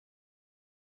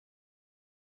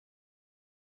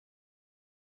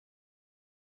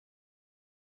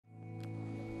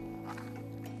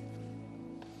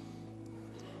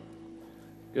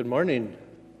Good morning.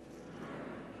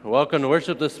 Welcome to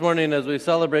worship this morning as we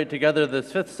celebrate together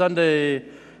this fifth Sunday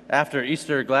after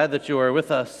Easter. Glad that you are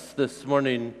with us this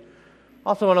morning.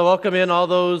 Also want to welcome in all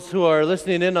those who are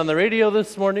listening in on the radio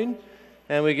this morning.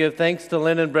 And we give thanks to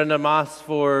Lynn and Brenda Moss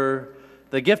for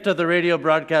the gift of the radio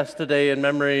broadcast today in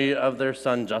memory of their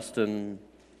son, Justin.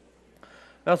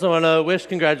 I also want to wish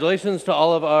congratulations to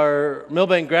all of our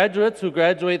Milbank graduates who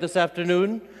graduate this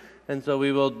afternoon. And so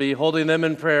we will be holding them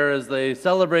in prayer as they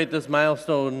celebrate this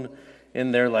milestone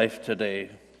in their life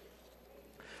today.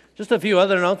 Just a few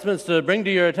other announcements to bring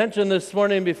to your attention this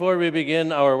morning before we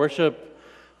begin our worship.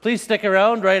 Please stick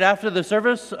around right after the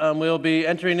service. We'll be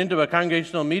entering into a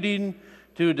congregational meeting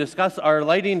to discuss our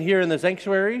lighting here in the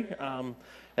sanctuary.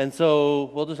 And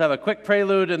so we'll just have a quick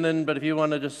prelude, but if you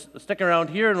want to just stick around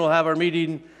here and we'll have our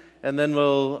meeting, and then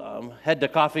we'll head to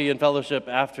coffee and fellowship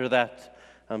after that.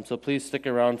 So please stick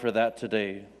around for that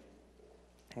today.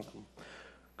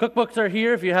 Cookbooks are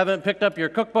here. If you haven't picked up your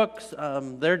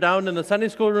cookbooks, they're down in the Sunday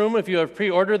school room. If you have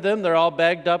pre-ordered them, they're all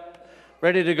bagged up,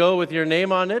 ready to go with your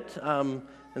name on it. And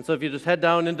so if you just head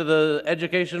down into the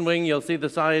education wing, you'll see the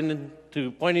sign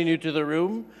pointing you to the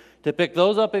room to pick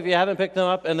those up if you haven't picked them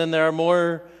up. And then there are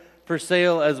more for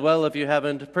sale as well. If you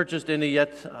haven't purchased any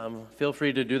yet, feel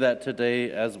free to do that today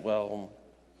as well.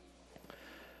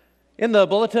 In the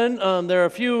bulletin, there are a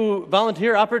few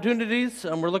volunteer opportunities.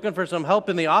 We're looking for some help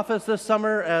in the office this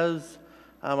summer as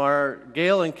our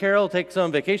Gail and Carol take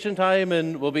some vacation time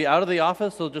and will be out of the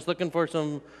office. So just looking for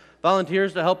some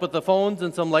volunteers to help with the phones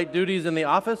and some light duties in the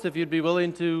office. If you'd be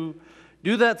willing to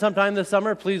do that sometime this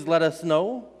summer, please let us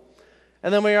know.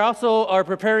 And then we are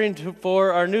preparing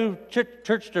for our new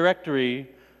church directory.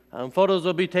 Photos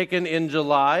will be taken in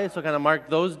July, so kind of mark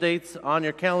those dates on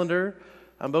your calendar.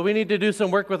 But we need to do some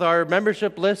work with our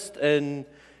membership list and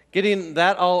getting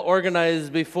that all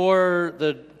organized before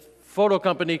the photo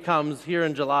company comes here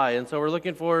in July. And so we're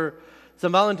looking for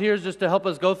some volunteers just to help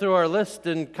us go through our list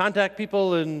and contact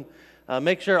people and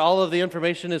make sure all of the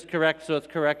information is correct so it's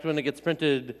correct when it gets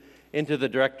printed into the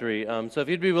directory. So if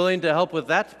you'd be willing to help with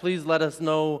that, please let us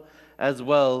know as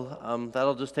well.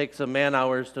 That'll just take some man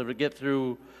hours to get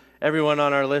through everyone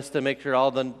on our list and make sure all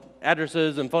the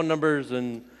addresses and phone numbers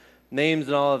and names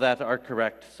and all of that are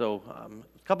correct. So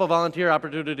a couple volunteer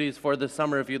opportunities for this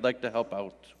summer if you'd like to help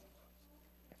out.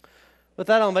 With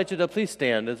that, I'll invite you to please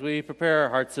stand as we prepare our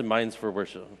hearts and minds for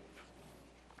worship.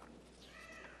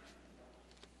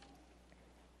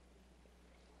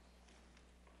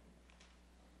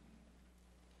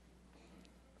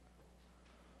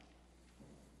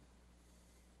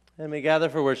 And we gather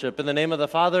for worship in the name of the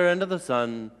Father, and of the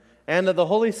Son, and of the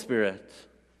Holy Spirit.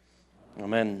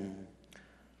 Amen.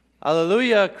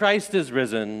 Alleluia, Christ is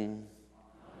risen.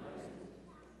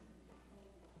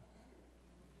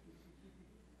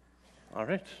 All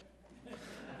right.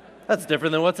 That's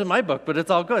different than what's in my book, but it's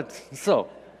all good.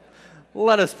 So,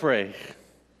 let us pray.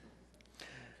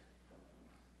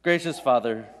 Gracious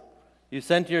Father, you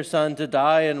sent your Son to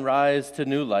die and rise to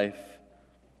new life,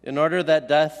 in order that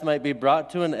death might be brought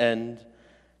to an end,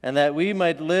 and that we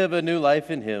might live a new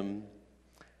life in him.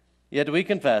 Yet we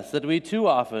confess that we too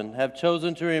often have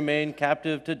chosen to remain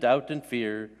captive to doubt and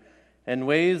fear and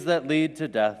ways that lead to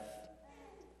death.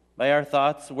 By our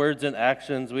thoughts, words, and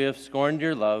actions, we have scorned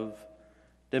your love,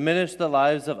 diminished the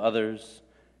lives of others,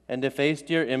 and defaced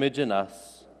your image in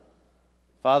us.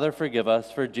 Father, forgive us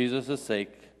for Jesus'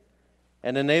 sake,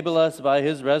 and enable us by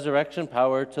his resurrection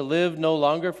power to live no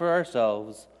longer for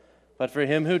ourselves, but for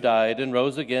him who died and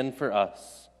rose again for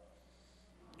us.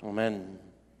 Amen.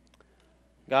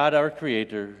 God, our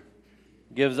Creator,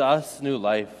 gives us new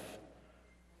life.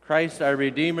 Christ, our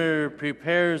Redeemer,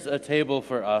 prepares a table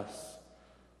for us.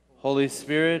 Holy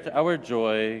Spirit, our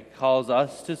joy, calls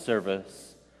us to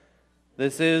service.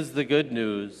 This is the good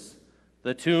news.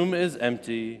 The tomb is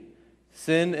empty,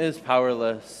 sin is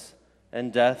powerless,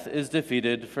 and death is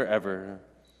defeated forever.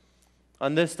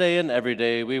 On this day and every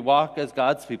day, we walk as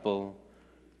God's people,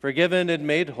 forgiven and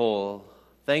made whole.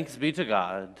 Thanks be to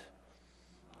God.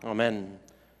 Amen.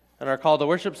 And our call to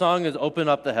worship song is Open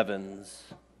Up the Heavens.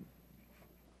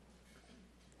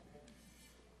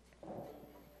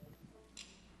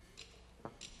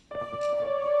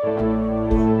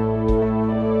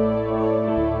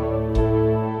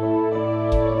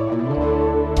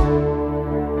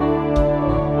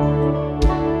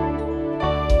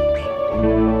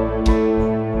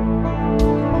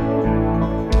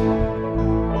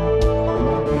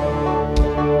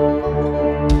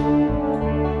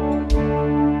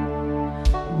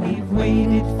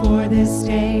 This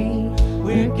day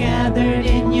we're gathered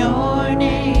in your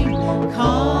name,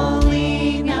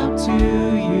 calling out to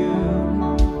you.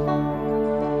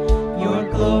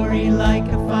 glory like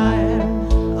a fire,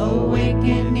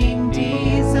 awakening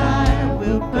desire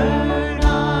will burn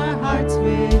our hearts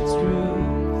with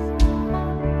truth.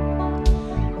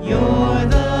 You're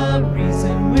the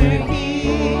reason we're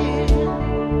here.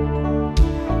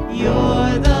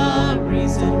 You're the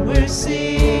reason we're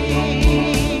singing.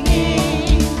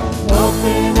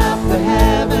 Open up the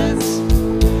heavens,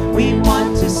 we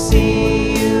want to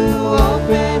see you.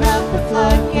 Open up the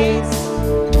floodgates,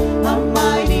 a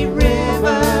mighty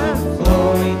river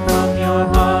flowing from your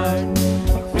heart,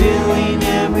 filling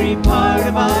every part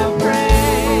of our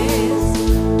praise.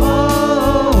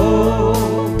 Oh,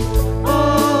 oh,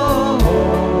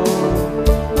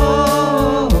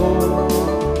 oh,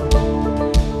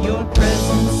 oh. Your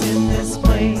presence in this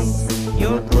place,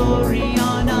 your glory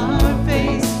on our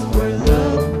face. We're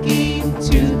looking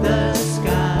to the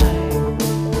sky,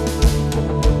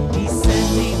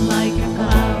 descending like a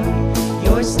cloud.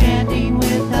 You're standing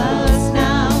with us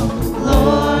now.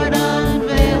 Lord,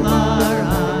 unveil our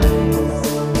eyes.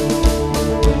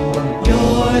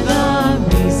 You're the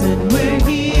reason we're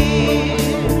here.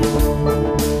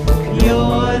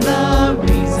 You're the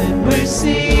reason we're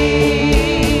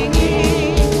singing.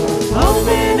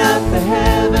 Open up the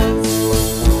heavens,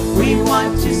 we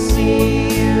want to see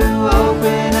you.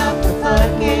 Open up the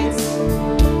floodgates,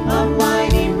 a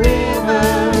mighty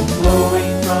river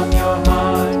flowing from your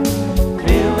heart,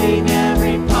 filling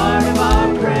every part of our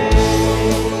praise.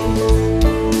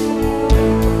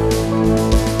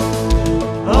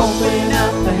 Open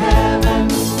up the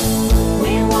heavens,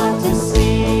 we want to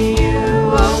see you.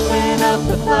 Open up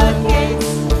the floodgates,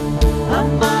 a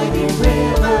mighty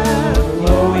river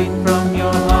flowing from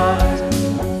your heart,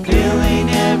 filling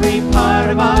every part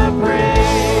of our praise.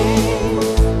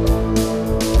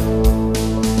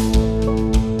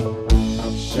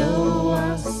 Show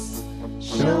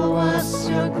us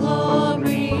your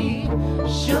glory.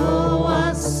 Show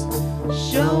us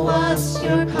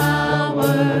your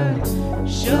power.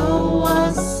 Show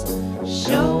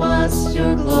us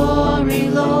your glory,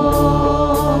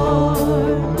 Lord.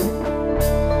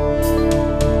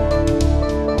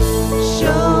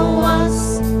 Show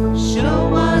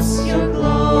us your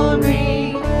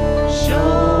glory.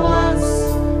 Show us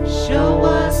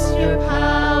your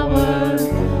power.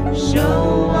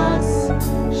 Show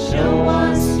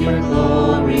us your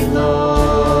glory, Lord.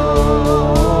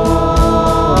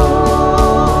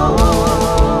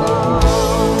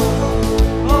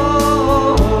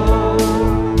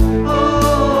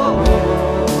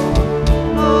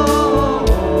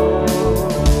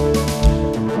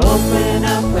 Open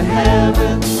up the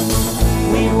heavens,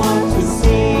 we want to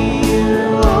see you.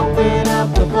 Open up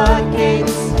the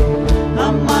floodgates,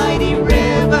 a mighty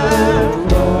river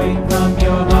flowing from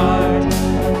your heart,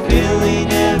 filling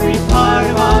every part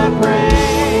of our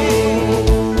praise.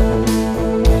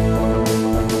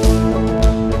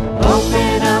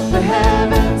 Open up the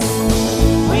heavens,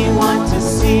 we want to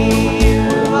see you.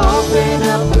 Open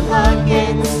up the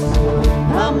floodgates,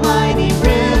 a mighty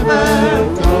river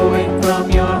flowing from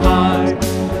your heart,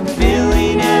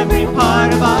 filling every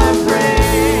part of our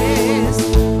praise.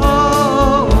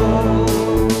 Oh,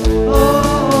 oh,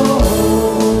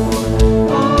 oh,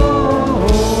 oh.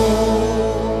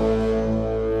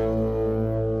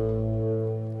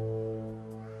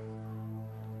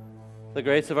 The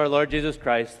grace of our Lord Jesus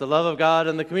Christ, the love of God,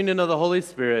 and the communion of the Holy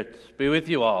Spirit be with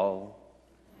you all.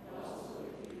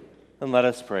 And let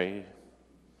us pray.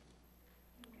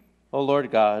 O Lord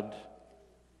God,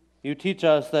 you teach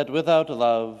us that without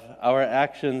love our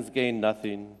actions gain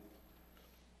nothing.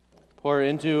 Pour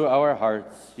into our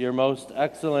hearts your most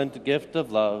excellent gift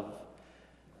of love,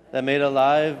 that made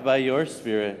alive by your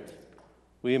Spirit,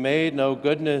 we may know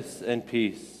goodness and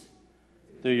peace.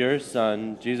 Through your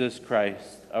Son, Jesus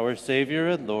Christ, our Savior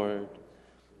and Lord,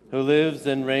 who lives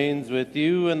and reigns with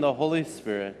you in the Holy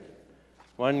Spirit,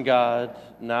 one God,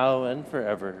 now and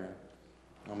forever.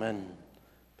 Amen.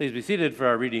 Please be seated for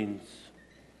our readings.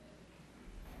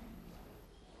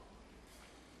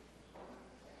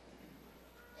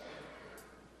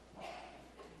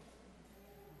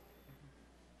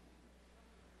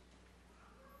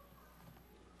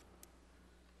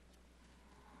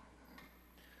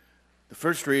 The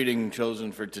first reading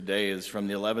chosen for today is from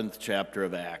the 11th chapter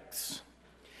of Acts.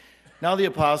 Now the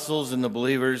apostles and the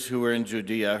believers who were in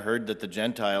Judea heard that the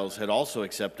Gentiles had also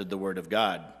accepted the word of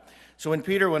God. So when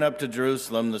Peter went up to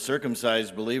Jerusalem, the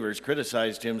circumcised believers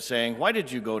criticized him, saying, "Why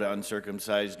did you go to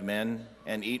uncircumcised men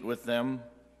and eat with them?"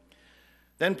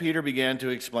 Then Peter began to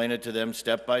explain it to them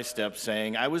step by step,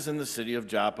 saying, "I was in the city of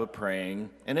Joppa praying,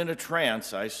 and in a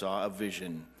trance I saw a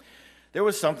vision. There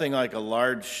was something like a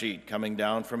large sheet coming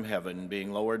down from heaven,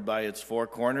 being lowered by its four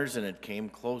corners, and it came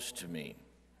close to me.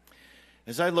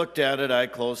 As I looked at it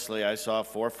I saw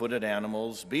four-footed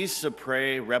animals, beasts of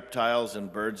prey, reptiles,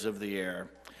 and birds of the air.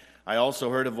 I also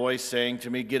heard a voice saying to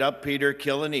me, "Get up, Peter,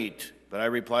 kill and eat." But I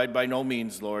replied, "By no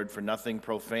means, Lord, for nothing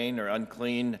profane or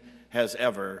unclean has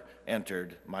ever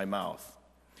entered my mouth."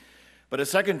 But a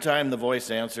second time the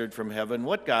voice answered from heaven,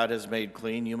 "What God has made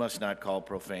clean, you must not call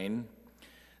profane."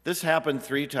 This happened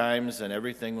 3 times, and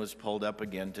everything was pulled up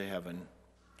again to heaven.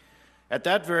 At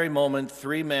that very moment,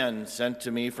 3 men sent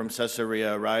to me from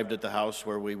Caesarea arrived at the house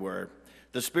where we were.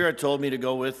 The Spirit told me to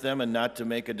go with them and not to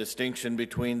make a distinction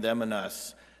between them and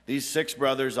us. These 6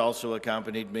 brothers also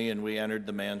accompanied me, and we entered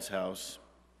the man's house.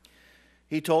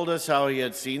 He told us how he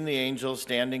had seen the angel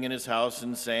standing in his house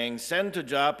and saying, "Send to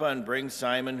Joppa and bring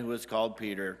Simon, who is called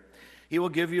Peter. He will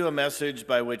give you a message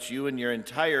by which you and your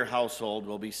entire household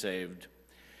will be saved."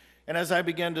 And as I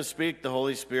began to speak, the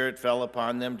Holy Spirit fell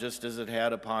upon them just as it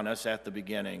had upon us at the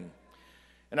beginning.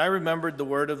 And I remembered the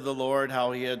word of the Lord,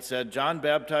 how he had said, "John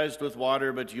baptized with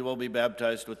water, but you will be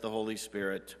baptized with the Holy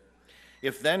Spirit."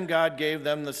 If then God gave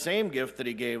them the same gift that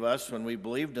he gave us when we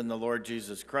believed in the Lord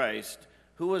Jesus Christ,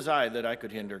 who was I that I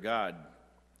could hinder God?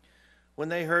 When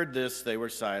they heard this, they were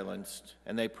silenced,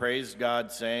 and they praised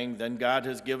God, saying, "Then God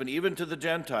has given even to the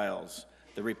Gentiles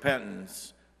the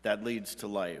repentance that leads to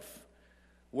life."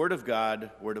 Word of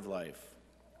God, word of life.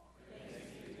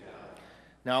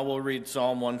 Now we'll read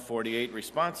Psalm 148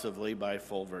 responsively by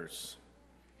full verse.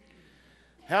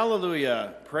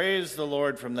 Hallelujah! Praise the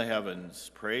Lord from the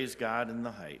heavens. Praise God in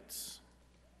the heights.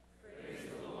 Praise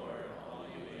the Lord, all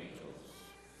you angels.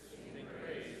 Sing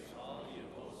praise, all you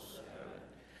hosts of heaven.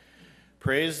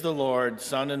 Praise the Lord,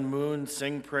 sun and moon.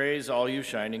 Sing praise, all you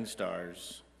shining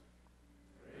stars.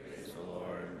 Praise the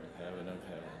Lord, heaven of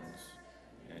heavens,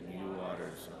 and you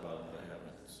waters above the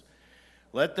heavens.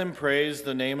 Let them praise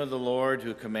the name of the Lord,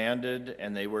 who commanded,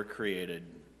 and they were created,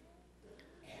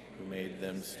 who made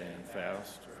them stand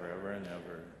fast forever and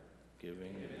ever,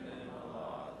 giving them a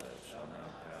law that shall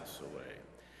not pass away.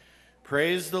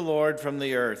 Praise the Lord from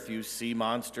the earth, you sea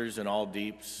monsters and all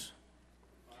deeps,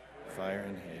 fire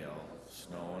and hail,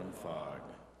 snow and fog,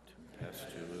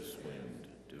 tempestuous wind,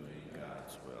 doing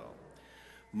God's will.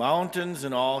 Mountains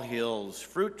and all hills,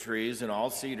 fruit trees and all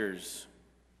cedars,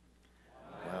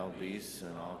 wild beasts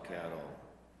and all cattle,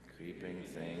 creeping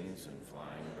things and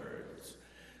flying birds,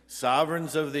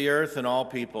 sovereigns of the earth and all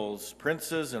peoples,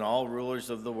 princes and all rulers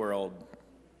of the world,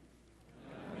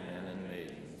 men and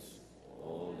maidens,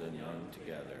 old and young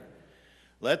together.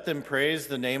 Let them praise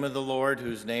the name of the Lord,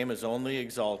 whose name is only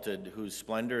exalted, whose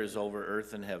splendor is over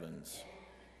earth and heavens.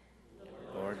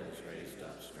 The Lord has raised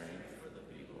up strength for the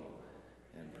people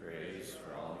and praise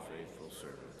for all faithful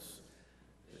servants,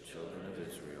 the children of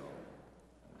Israel,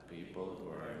 the people who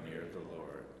are near the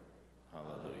Lord.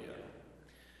 Hallelujah.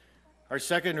 Our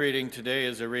second reading today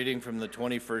is a reading from the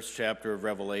 21st chapter of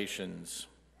Revelations.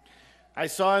 I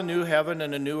saw a new heaven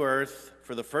and a new earth,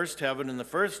 for the first heaven and the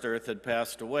first earth had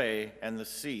passed away, and the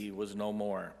sea was no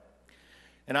more.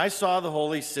 And I saw the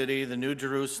holy city, the new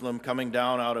Jerusalem, coming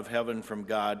down out of heaven from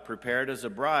God, prepared as a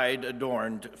bride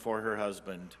adorned for her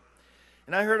husband.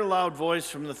 And I heard a loud voice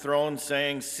from the throne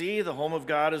saying, "See, the home of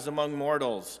God is among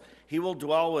mortals. He will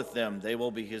dwell with them, they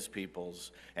will be his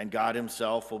peoples, and God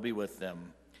himself will be with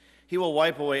them. He will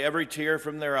wipe away every tear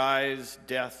from their eyes.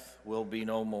 Death will be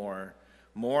no more.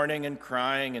 Mourning and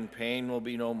crying and pain will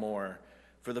be no more,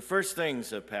 for the first things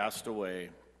have passed away."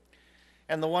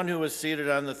 And the one who was seated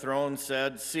on the throne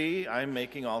said, "See, I am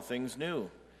making all things new."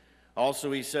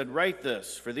 Also he said, "Write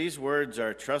this, for these words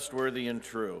are trustworthy and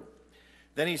true."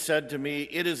 Then he said to me,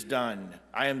 "It is done.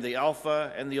 I am the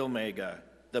Alpha and the Omega,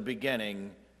 the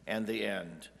beginning and the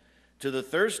end. To the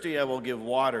thirsty I will give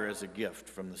water as a gift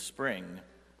from the spring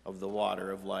of the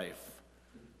water of life."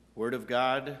 Word of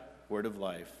God, word of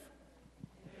life.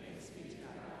 Thanks be to God.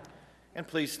 And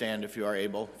please stand if you are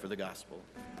able for the gospel.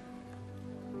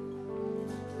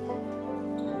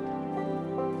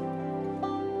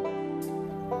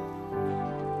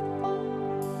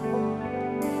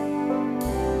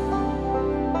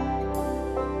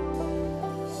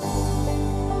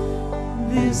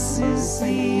 This is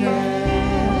the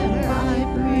air I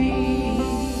breathe.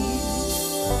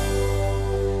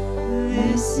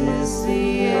 This is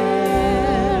the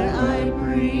air I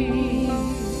breathe.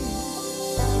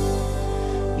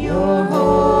 Your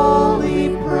holy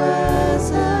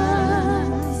presence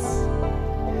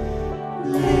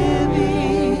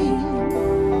living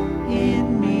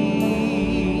in me.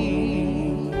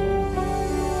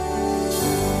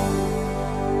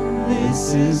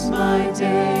 This is my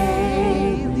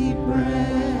daily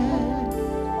bread.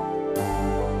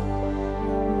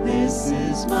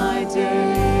 is my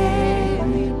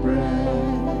daily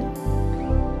bread.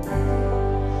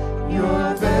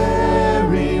 Your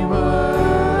very word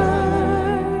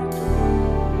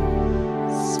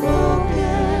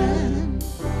spoken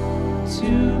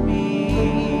to me.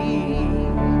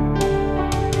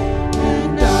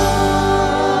 And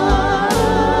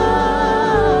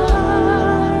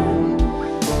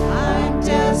I'm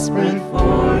desperate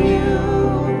for you.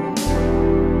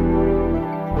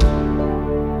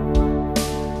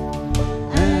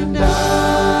 And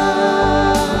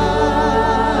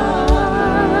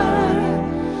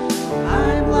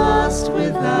I'm lost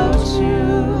without you.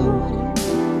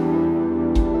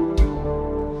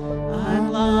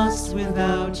 I'm lost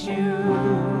without you.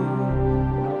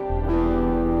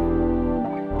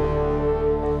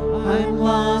 I'm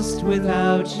lost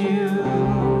without you.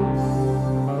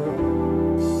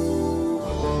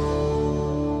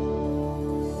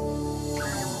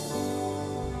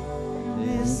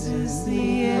 This is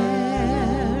the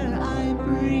air I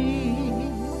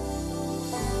breathe.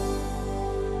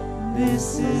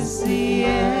 This is the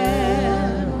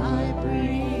air I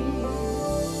breathe.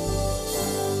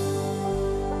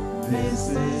 This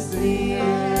is the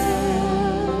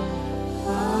air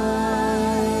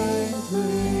I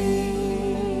breathe.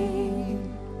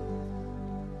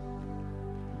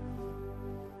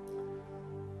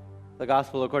 The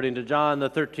Gospel according to John, the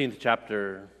 13th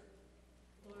chapter.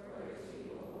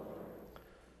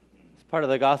 This part of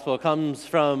the Gospel comes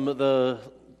from the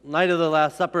night of the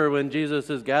Last Supper when Jesus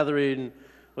is gathering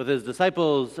with his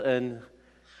disciples, and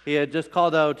he had just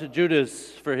called out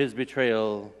Judas for his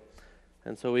betrayal.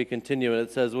 And so we continue, and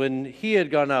it says, when he had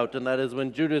gone out, and that is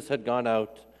when Judas had gone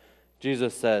out,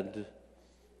 Jesus said,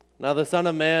 now the Son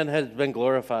of Man has been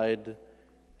glorified,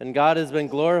 and God has been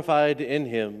glorified in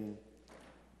him.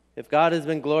 If God has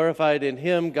been glorified in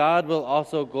him, God will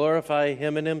also glorify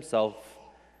him in himself,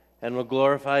 and will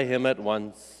glorify him at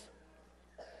once.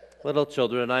 Little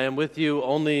children, I am with you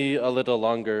only a little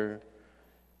longer.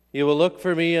 You will look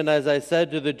for me, and as I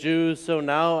said to the Jews, so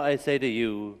now I say to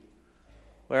you,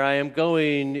 where I am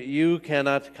going, you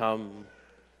cannot come.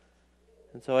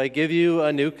 And so I give you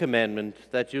a new commandment,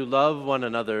 that you love one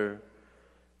another.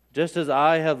 Just as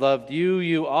I have loved you,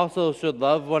 you also should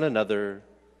love one another.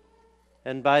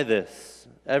 And by this,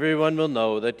 everyone will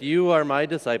know that you are my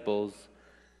disciples,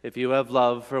 if you have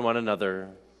love for one another.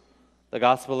 The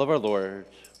Gospel of our Lord.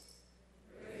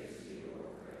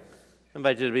 I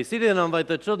invite you to be seated, and I'll invite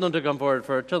the children to come forward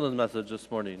for our children's message this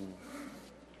morning.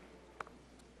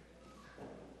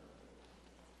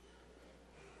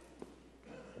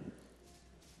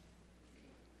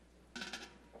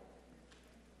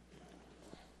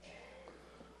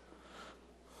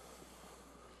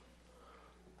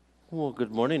 Well,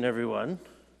 good morning, everyone.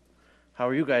 How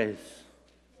are you guys?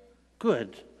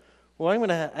 Good. Well, I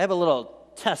have a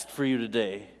little test for you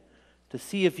today to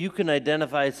see if you can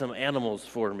identify some animals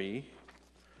for me.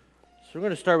 So we're going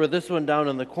to start with this one down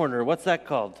in the corner. What's that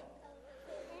called?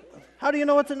 How do you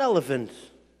know it's an elephant?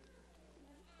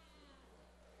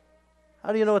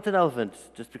 How do you know it's an elephant?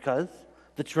 Just because?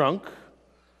 The trunk?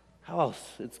 How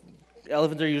else?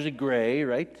 Elephants are usually gray,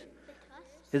 right?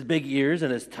 His big ears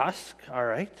and his tusk. All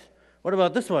right. What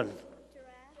about this one?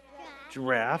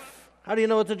 Giraffe. How do you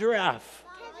know it's a giraffe?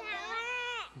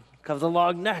 Because of a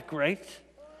long neck, right?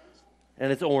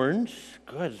 And it's orange.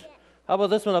 Good. How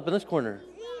about this one up in this corner?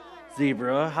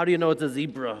 Zebra. How do you know it's a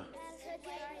zebra?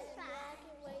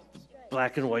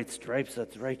 Black and white stripes.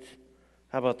 That's right.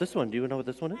 How about this one? Do you know what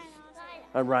this one is?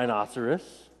 A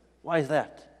rhinoceros. Why is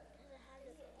that?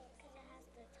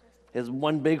 His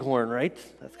one big horn, right?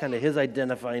 That's kind of his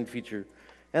identifying feature.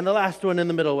 And the last one in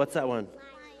the middle, what's that one?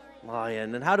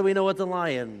 Lion. And how do we know it's a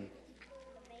lion?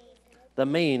 The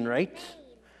mane, right?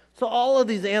 So all of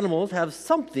these animals have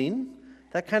something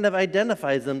that kind of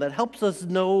identifies them, that helps us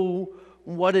know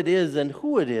what it is and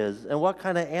who it is and what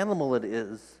kind of animal it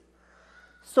is.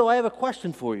 So I have a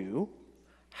question for you.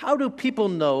 How do people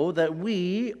know that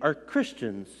we are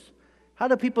Christians? How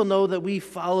do people know that we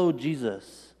follow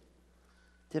Jesus?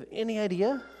 Do you have any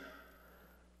idea?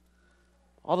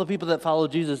 All the people that follow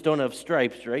Jesus don't have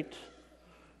stripes, right?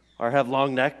 Or have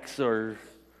long necks or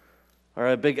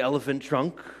a big elephant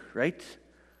trunk, right?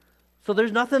 So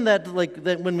there's nothing that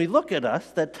when we look at us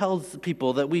that tells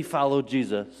people that we follow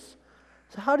Jesus.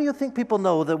 So how do you think people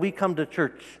know that we come to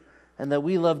church and that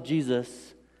we love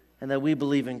Jesus and that we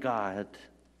believe in God?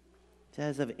 Do you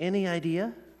guys have any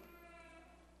idea?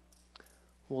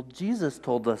 Well, Jesus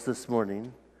told us this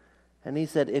morning, and he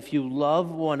said, if you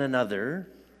love one another,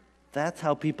 that's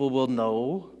how people will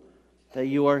know that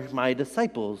you are my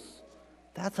disciples.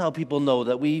 That's how people know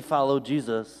that we follow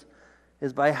Jesus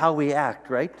is by how we act,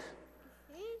 right?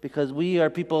 Because we are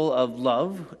people of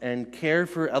love and care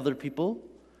for other people,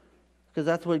 because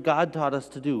that's what God taught us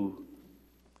to do.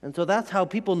 And so that's how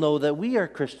people know that we are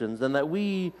Christians and that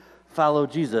we follow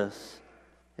Jesus,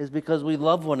 is because we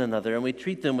love one another and we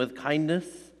treat them with kindness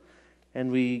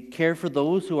and we care for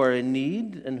those who are in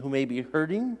need and who may be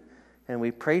hurting, and we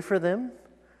pray for them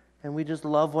and we just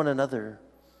love one another.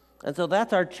 And so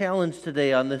that's our challenge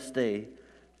today on this day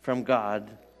from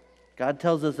God. God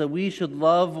tells us that we should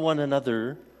love one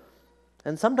another.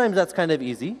 And sometimes that's kind of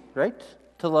easy, right?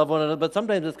 To love one another, but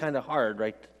sometimes it's kind of hard,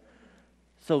 right?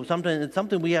 So sometimes it's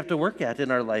something we have to work at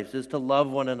in our lives, is to love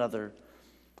one another.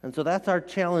 And so that's our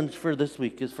challenge for this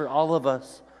week, is for all of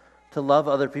us to love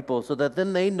other people so that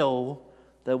then they know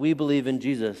that we believe in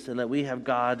Jesus and that we have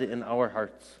God in our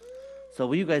hearts. So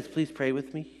will you guys please pray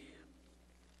with me?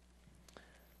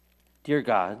 Dear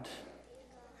God,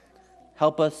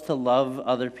 help us to love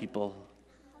other people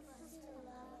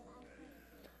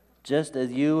just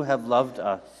as you have loved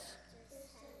us.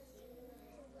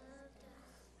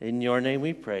 In your name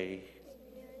we pray.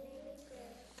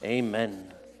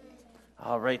 Amen.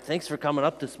 All right, thanks for coming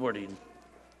up this morning.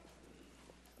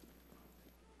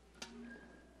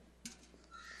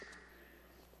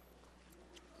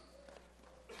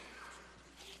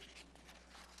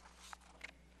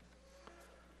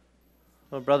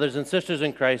 Well, brothers and sisters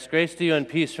in Christ, grace to you and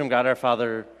peace from God our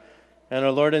Father and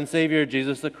our Lord and Savior,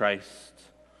 Jesus the Christ.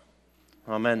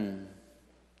 Amen.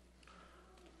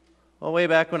 Well, way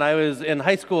back when I was in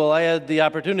high school, I had the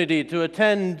opportunity to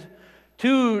attend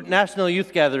 2 national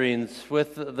youth gatherings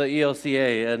with the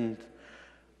ELCA, and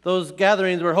those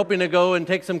gatherings we're hoping to go and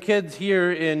take some kids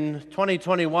here in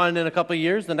 2021 in a couple of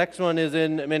years. The next one is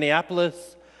in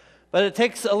Minneapolis. But it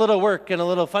takes a little work and a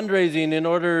little fundraising in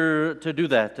order to do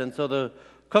that. And so the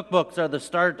cookbooks are the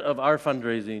start of our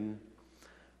fundraising.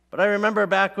 But I remember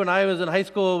back when I was in high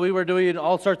school, we were doing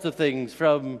all sorts of things,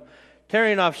 from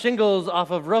tearing off shingles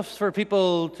off of roofs for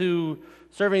people to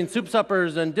serving soup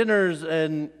suppers and dinners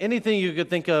and anything you could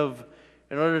think of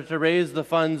in order to raise the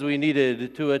funds we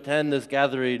needed to attend this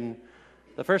gathering.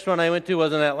 The first one I went to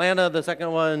was in Atlanta, the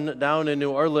second one down in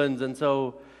New Orleans, and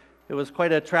so it was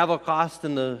quite a travel cost,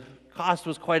 and the cost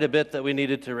was quite a bit that we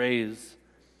needed to raise.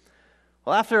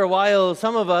 Well, after a while,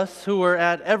 some of us who were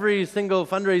at every single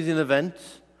fundraising event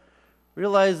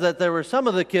realized that there were some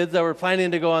of the kids that were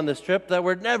planning to go on this trip that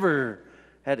were never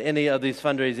at any of these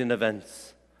fundraising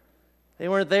events. They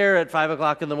weren't there at 5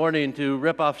 o'clock in the morning to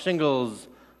rip off shingles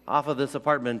off of this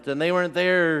apartment, and they weren't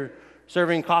there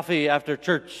serving coffee after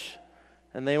church,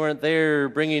 and they weren't there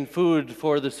bringing food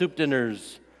for the soup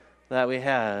dinners that we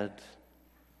had.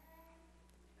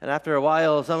 And after a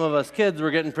while, some of us kids were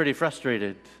getting pretty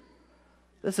frustrated.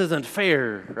 This isn't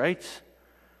fair, right?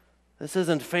 This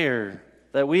isn't fair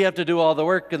that we have to do all the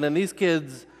work and then these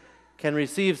kids can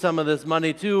receive some of this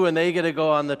money too, and they get to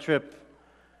go on the trip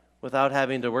without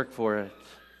having to work for it.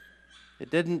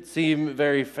 It didn't seem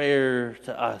very fair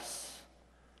to us.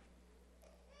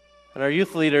 And our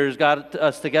youth leaders got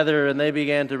us together and they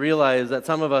began to realize that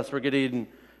some of us were getting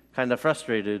kind of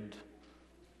frustrated.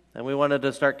 And we wanted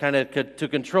to start kind of to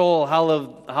control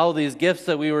how these gifts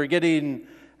that we were getting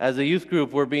as a youth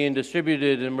group were being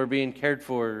distributed and were being cared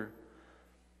for.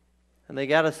 And they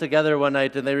got us together one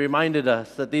night and they reminded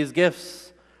us that these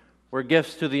gifts were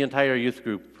gifts to the entire youth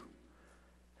group.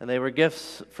 And they were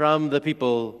gifts from the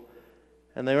people,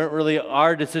 and they weren't really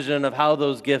our decision of how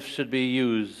those gifts should be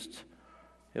used.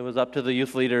 It was up to the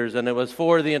youth leaders, and it was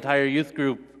for the entire youth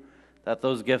group that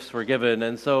those gifts were given.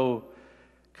 And so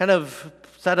kind of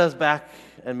set us back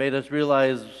and made us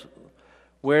realize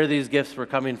where these gifts were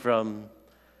coming from.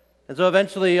 And so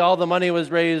eventually all the money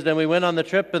was raised and we went on the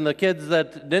trip, and the kids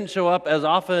that didn't show up as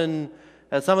often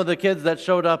as some of the kids that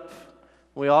showed up,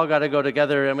 we all got to go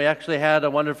together, and we actually had a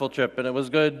wonderful trip, and it was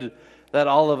good that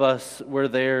all of us were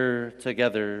there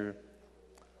together.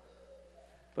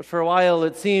 But for a while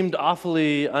it seemed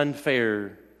awfully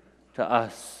unfair to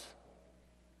us.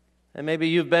 And maybe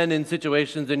you've been in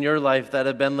situations in your life that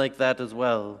have been like that as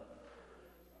well,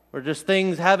 where just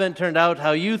things haven't turned out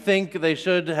how you think they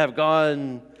should have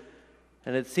gone,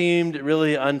 and it seemed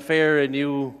really unfair, and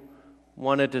you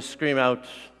wanted to scream out,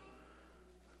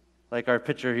 like our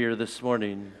picture here this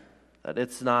morning, that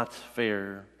it's not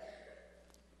fair.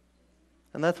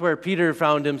 And that's where Peter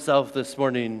found himself this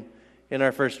morning in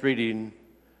our first reading.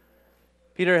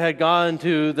 Peter had gone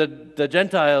to the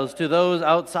Gentiles, to those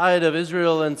outside of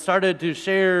Israel, and started to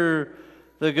share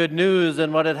the good news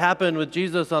and what had happened with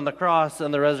Jesus on the cross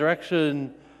and the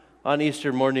resurrection on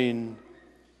Easter morning.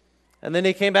 And then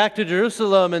he came back to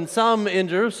Jerusalem, and some in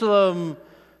Jerusalem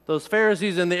those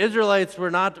Pharisees and the Israelites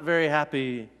were not very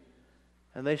happy.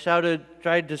 And they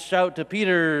tried to shout to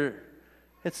Peter,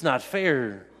 "It's not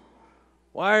fair.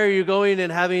 Why are you going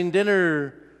and having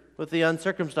dinner with the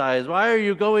uncircumcised? Why are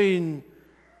you going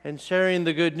and sharing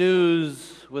the good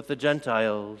news with the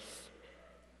Gentiles?"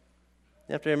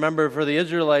 You have to remember, for the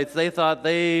Israelites, they thought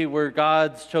they were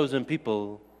God's chosen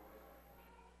people.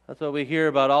 That's what we hear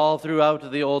about all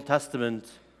throughout the Old Testament,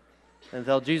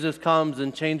 until Jesus comes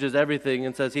and changes everything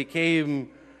and says he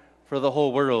came for the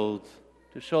whole world,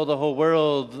 to show the whole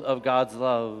world of God's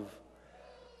love.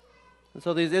 And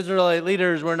so these Israelite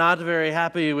leaders were not very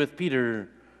happy with Peter.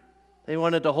 They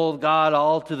wanted to hold God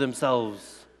all to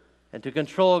themselves and to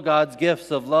control God's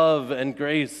gifts of love and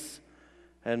grace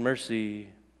and mercy.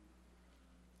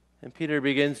 And Peter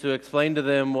begins to explain to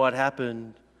them what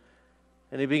happened.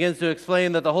 And he begins to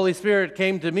explain that the Holy Spirit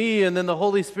came to me, and then the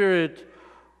Holy Spirit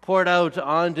poured out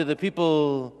onto the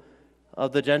people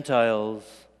of the Gentiles.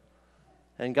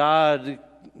 And God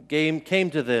came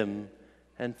to them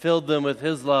and filled them with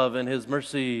his love and his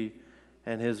mercy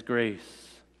and his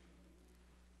grace.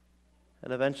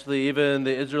 And eventually even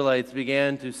the Israelites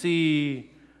began to see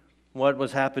what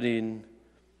was happening.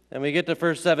 And we get to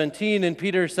verse 17, and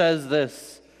Peter says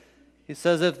this. He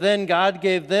says, "If then God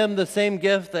gave them the same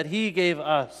gift that he gave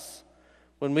us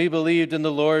when we believed in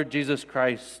the Lord Jesus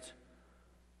Christ,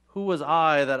 who was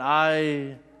I that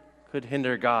I could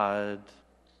hinder God?"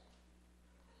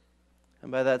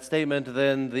 And by that statement,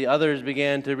 then the others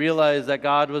began to realize that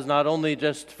God was not only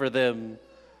just for them,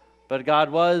 but God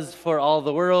was for all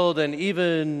the world and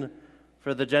even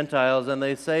for the Gentiles. And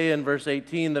they say in verse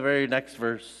 18, the very next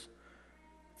verse,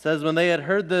 it says, "When they had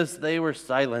heard this, they were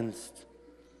silenced.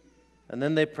 And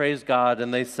then they praised God,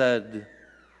 and they said,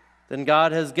 'Then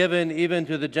God has given even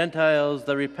to the Gentiles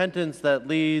the repentance that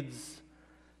leads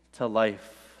to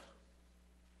life.'"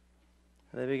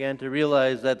 And they began to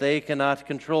realize that they cannot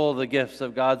control the gifts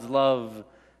of God's love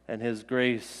and his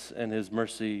grace and his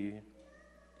mercy.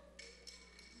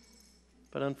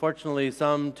 But unfortunately,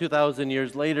 some 2,000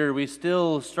 years later, we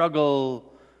still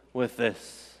struggle with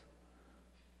this.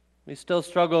 We still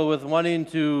struggle with wanting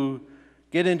to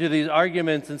get into these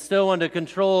arguments and still want to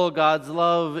control God's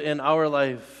love in our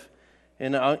life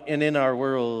and in our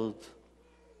world.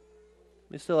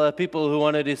 We still have people who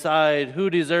want to decide who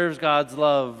deserves God's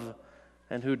love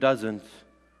and who doesn't,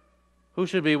 who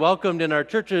should be welcomed in our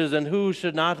churches and who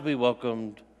should not be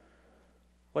welcomed,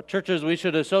 what churches we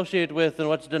should associate with and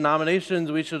what denominations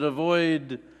we should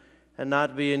avoid and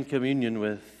not be in communion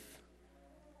with.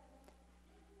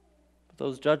 But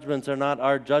those judgments are not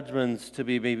our judgments to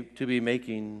be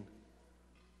making.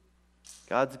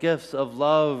 God's gifts of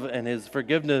love and his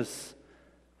forgiveness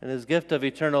and his gift of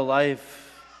eternal life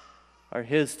are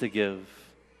his to give.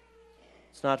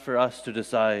 It's not for us to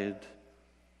decide.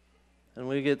 And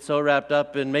we get so wrapped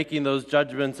up in making those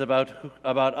judgments about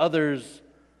others,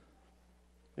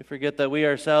 we forget that we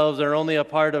ourselves are only a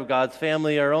part of God's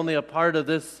family, are only a part of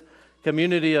this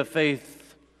community of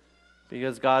faith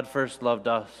because God first loved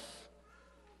us,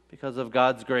 because of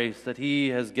God's grace that he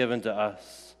has given to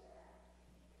us.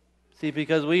 See,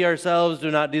 because we ourselves do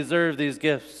not deserve these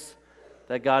gifts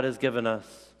that God has given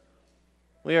us.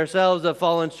 We ourselves have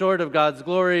fallen short of God's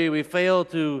glory. We fail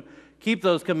to keep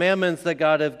those commandments that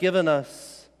God has given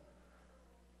us.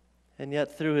 And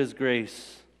yet through his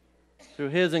grace, through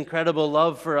his incredible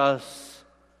love for us,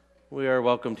 we are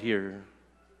welcomed here.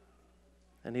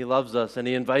 And he loves us, and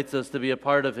he invites us to be a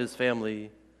part of his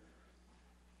family.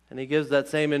 And he gives that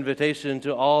same invitation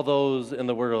to all those in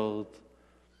the world.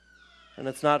 And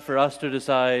it's not for us to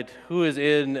decide who is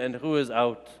in and who is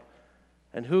out,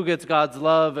 and who gets God's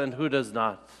love and who does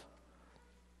not.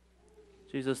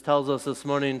 Jesus tells us this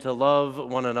morning to love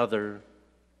one another.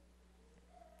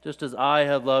 Just as I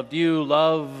have loved you,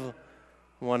 love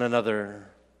one another.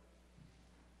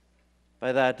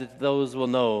 By that, those will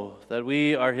know that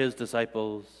we are his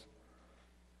disciples.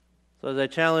 So as I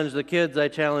challenge the kids, I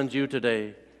challenge you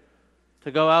today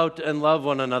to go out and love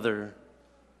one another,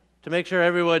 to make sure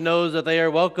everyone knows that they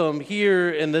are welcome here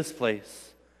in this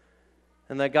place,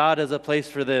 and that God has a place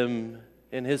for them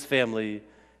in his family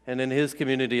and in his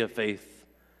community of faith,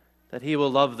 that he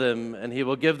will love them and he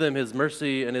will give them his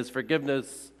mercy and his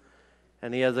forgiveness,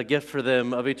 and he has a gift for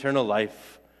them of eternal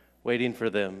life waiting for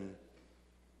them,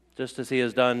 just as he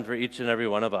has done for each and every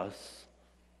one of us.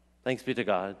 Thanks be to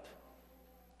God.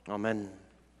 Amen.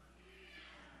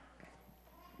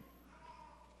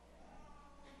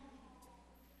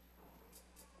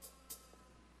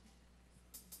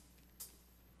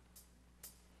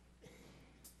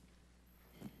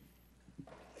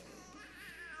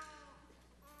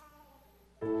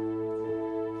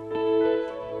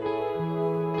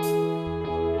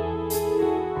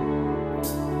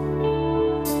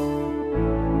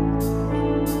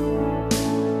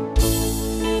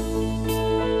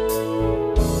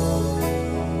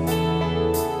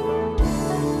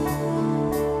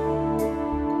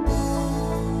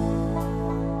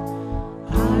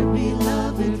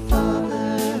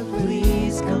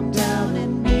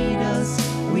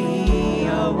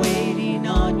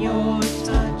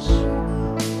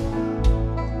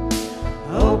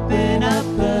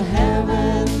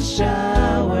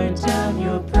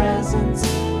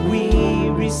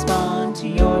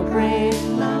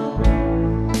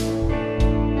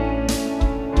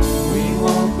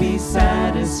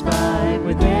 satisfied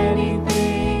with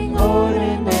anything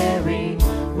ordinary.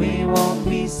 We won't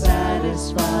be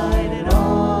satisfied at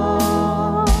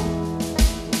all.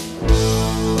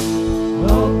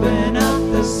 Open up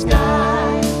the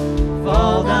sky,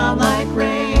 fall down like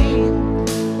rain.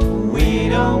 We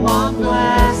don't want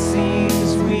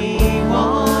blessings, we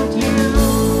want you.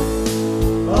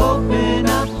 Open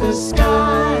up the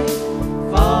sky,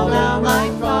 fall down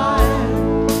like fire.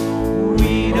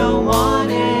 We don't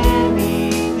want anything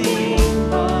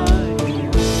but you.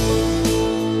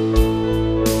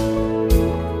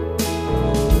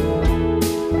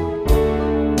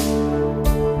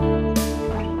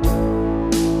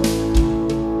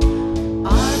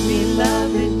 Our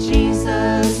beloved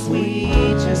Jesus, we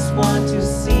just want to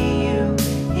see you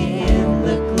in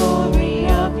the glory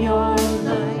of your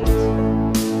light.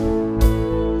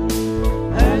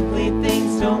 Earthly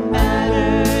things don't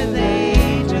matter,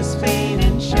 they just fade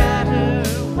and shatter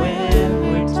when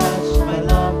we're touched by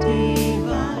love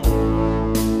divine.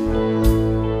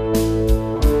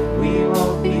 We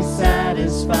won't be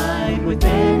satisfied with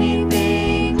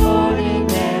anything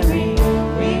ordinary.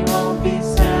 We won't be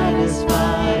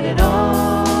satisfied at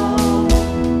all.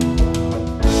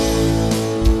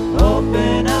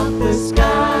 Open up the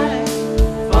sky,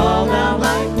 fall down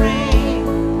like rain.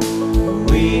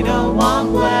 We don't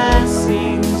want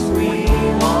blessings, we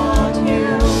want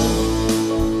you.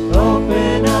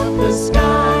 Open up the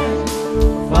sky,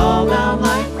 fall down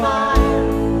like fire.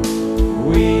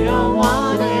 We don't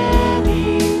want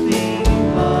anything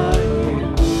but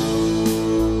you.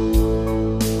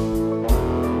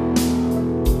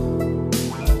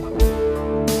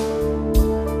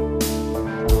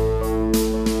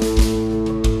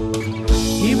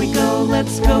 Here we go,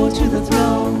 let's go to the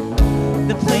throne,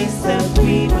 the place that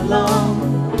we belong,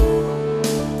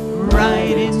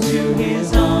 right into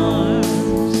his arms.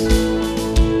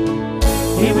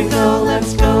 Here we go,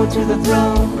 let's go to the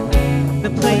throne, the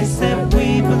place that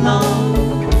we belong,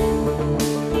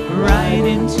 right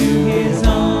into his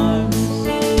arms.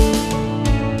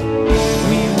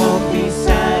 We won't be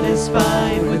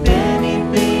satisfied with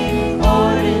anything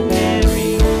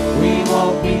ordinary. We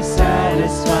won't be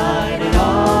satisfied at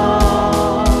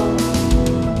all.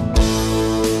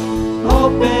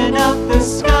 Open up the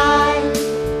sky,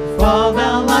 fall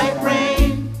down like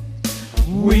rain.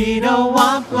 We don't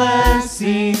want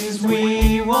blessings,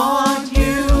 we want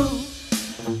you.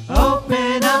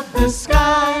 Open up the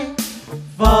sky,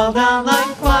 fall down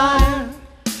like fire.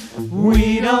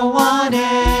 We don't want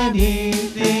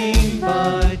anything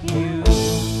but you.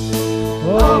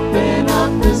 Open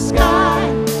up the sky,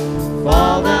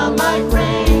 fall down like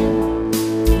rain.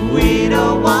 We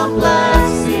don't want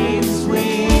blessings,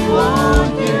 we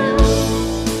want you.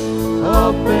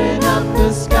 Open up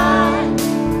the sky,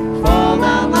 fall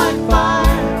down like fire.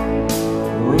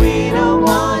 We don't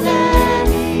want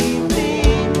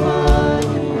anything but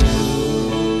you.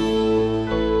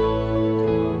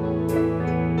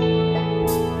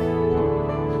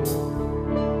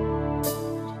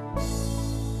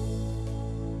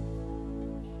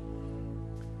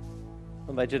 I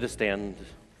invite you to stand.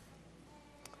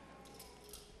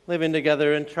 Living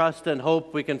together in trust and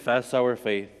hope, we confess our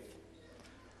faith.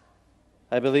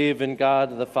 I believe in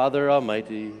God, the Father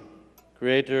Almighty,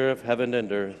 creator of heaven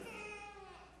and earth.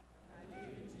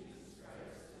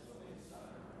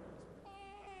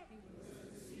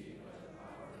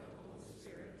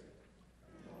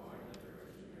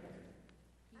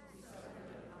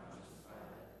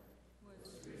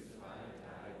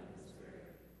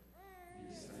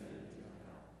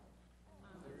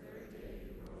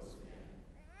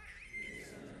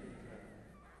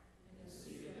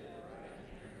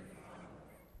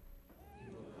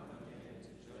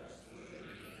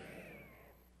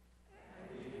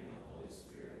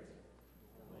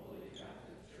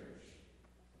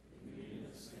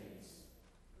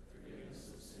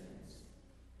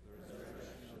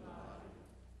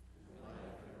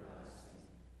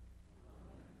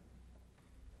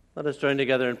 Let us join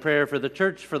together in prayer for the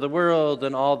church, for the world,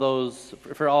 and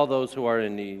for all those who are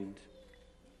in need.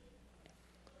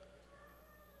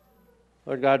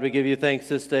 Lord God, we give you thanks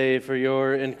this day for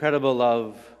your incredible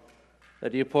love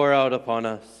that you pour out upon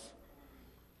us,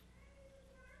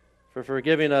 for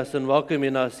forgiving us and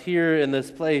welcoming us here in this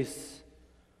place,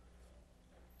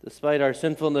 despite our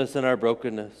sinfulness and our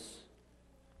brokenness.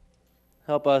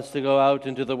 Help us to go out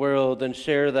into the world and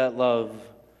share that love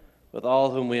with all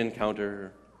whom we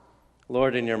encounter.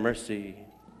 Lord, in your mercy.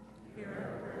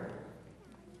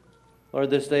 Lord,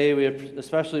 this day we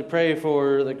especially pray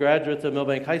for the graduates of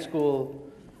Milbank High School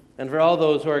and for all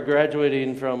those who are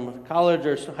graduating from college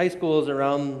or high schools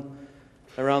around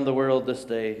the world this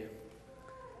day.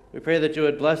 We pray that you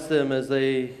would bless them as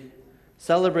they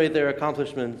celebrate their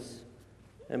accomplishments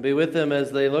and be with them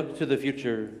as they look to the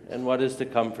future and what is to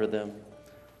come for them.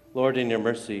 Lord, in your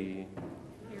mercy.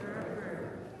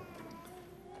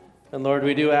 And Lord,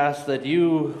 we do ask that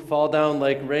you fall down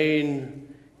like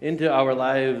rain into our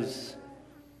lives.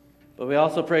 But we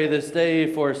also pray this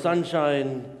day for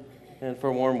sunshine and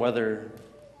for warm weather.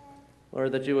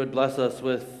 Lord, that you would bless us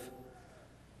with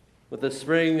the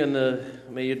spring and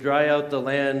may you dry out the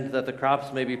land that the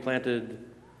crops may be planted.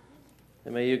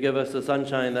 And may you give us the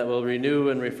sunshine that will renew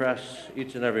and refresh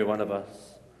each and every one of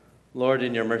us. Lord,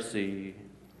 in your mercy.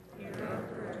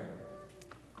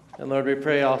 And Lord, we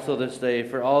pray also this day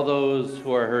for all those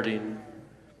who are hurting,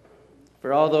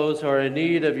 for all those who are in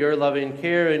need of your loving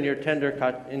care and your tender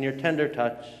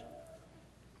touch.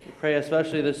 We pray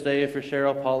especially this day for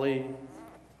Cheryl Pauley,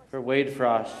 for Wade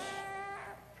Frost,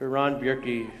 for Ron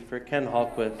Bjerke, for Ken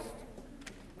Hallquist,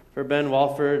 for Ben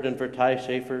Walford and for Ty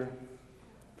Schaefer,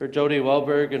 for Jody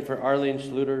Welberg and for Arlene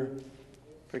Schluter,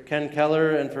 for Ken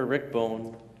Keller and for Rick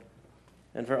Bone,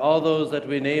 and for all those that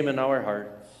we name in our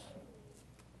hearts.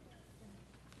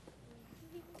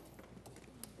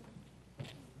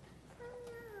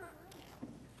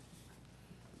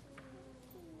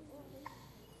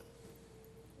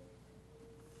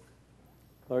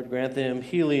 Lord, grant them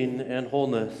healing and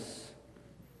wholeness.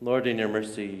 Lord, in your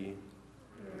mercy.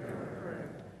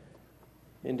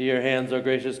 Into your hands, O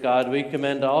gracious God, we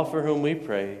commend all for whom we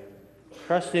pray,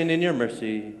 trusting in your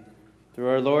mercy, through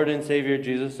our Lord and Savior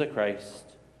Jesus the Christ.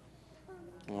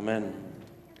 Amen.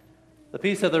 The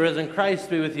peace of the risen Christ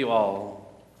be with you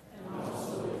all. And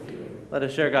also with you. Let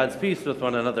us share God's peace with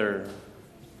one another.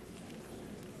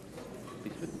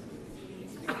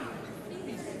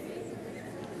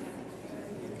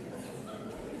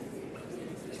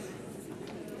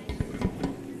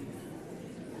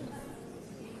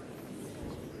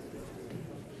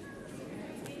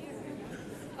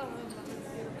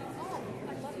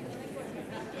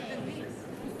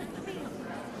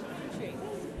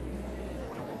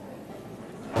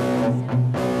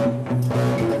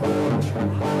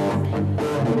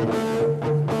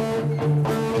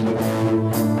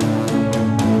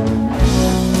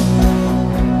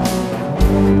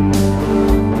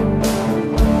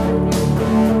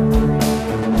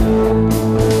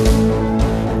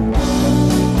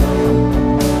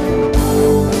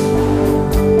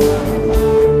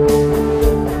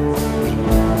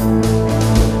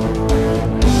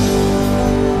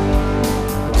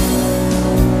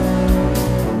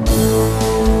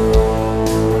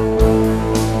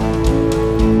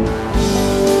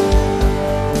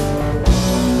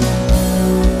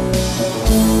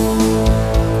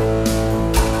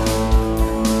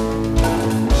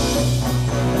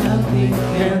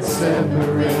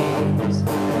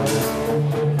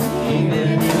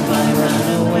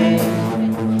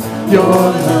 Your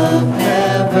love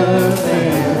never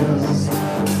fails.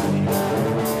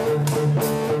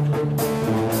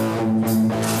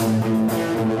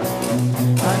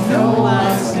 I know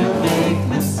I still make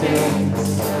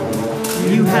mistakes.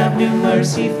 You have new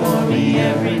mercy for me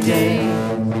every day.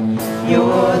 Your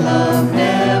love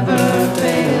never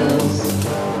fails.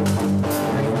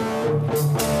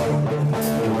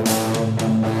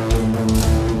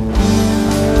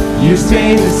 You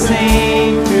stay the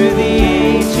same through the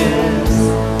ages.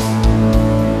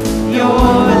 Your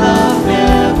love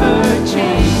never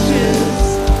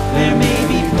changes. There may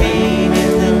be pain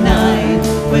in the night,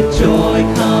 but joy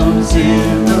comes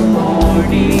in the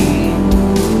morning.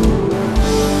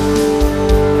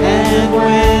 And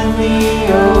when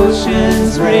the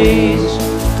oceans rage,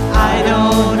 I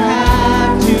don't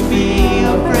have to be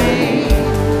afraid,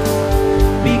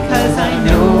 because I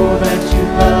know that you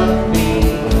love me.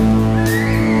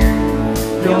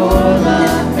 Your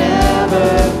love never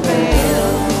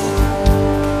fails.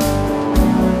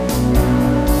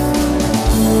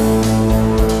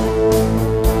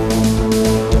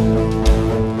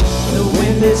 The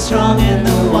wind is strong and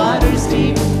the water's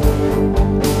deep.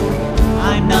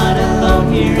 I'm not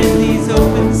alone here in these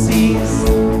open seas.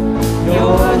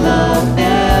 Your love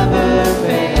never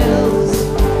fails.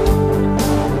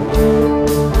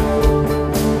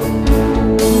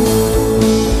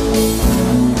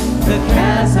 The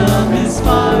chasm is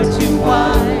far too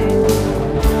wide.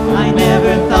 I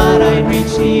never thought I'd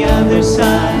reach the other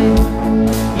side.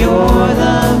 Your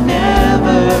love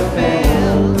never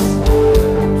fails.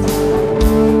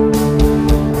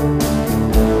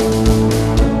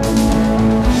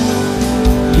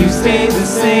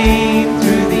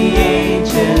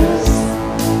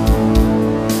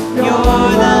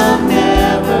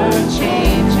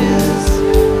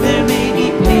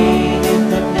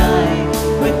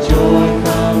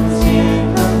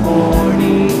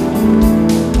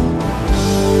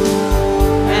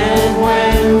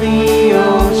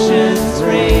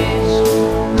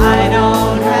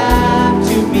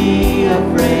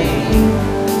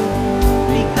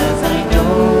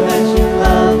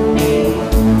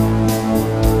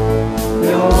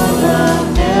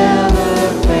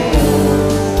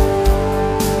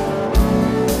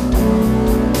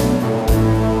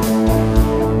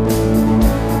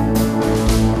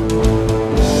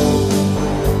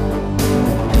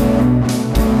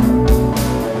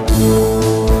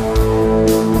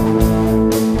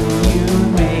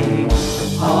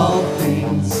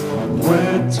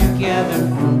 work together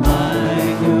for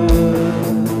my good.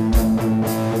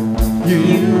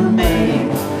 You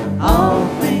make all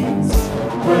things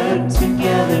work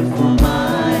together for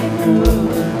my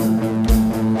good.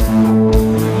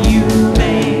 You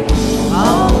make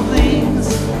all things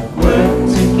work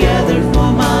together for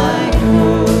my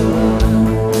good.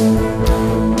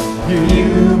 You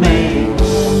make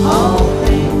all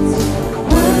things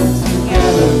work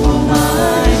together for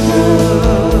my good.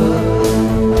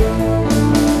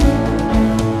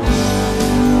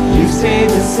 You stay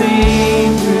the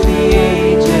same through the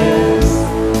ages.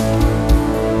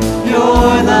 Your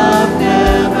love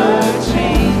never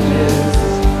changes.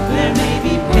 There may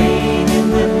be pain in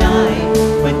the night,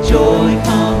 but joy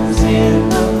comes in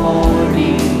the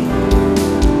morning.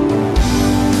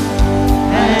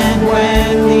 And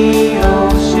when the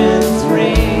oceans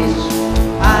rage,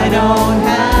 I don't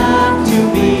have to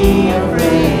be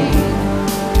afraid,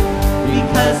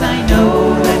 because I know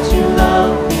that you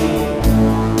love me.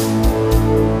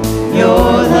 Your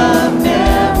love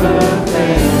never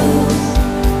fails,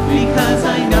 because I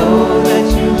know that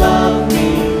you love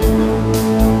me.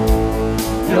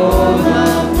 Your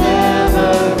love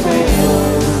never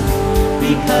fails,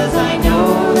 because I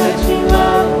know that you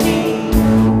love me.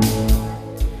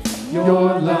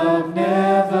 Your love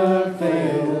never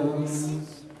fails.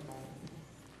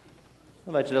 I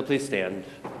invite you to please stand.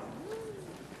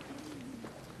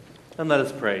 And let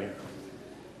us pray.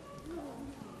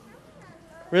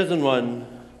 Risen One,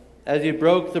 as you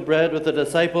broke the bread with the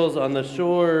disciples on the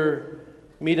shore,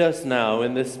 meet us now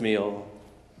in this meal.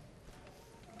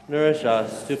 Nourish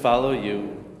us to follow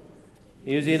you,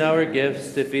 using our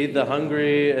gifts to feed the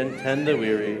hungry and tend the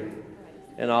weary,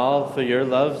 and all for your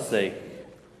love's sake.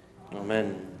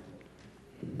 Amen.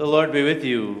 The Lord be with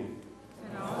you.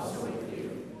 And also with you.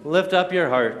 Lift up your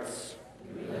hearts.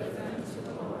 We lift them to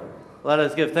the Lord. Let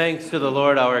us give thanks to the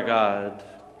Lord our God.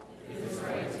 It is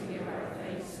right to give our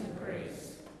thanks and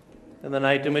praise. In the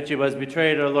night in which he was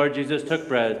betrayed, our Lord Jesus took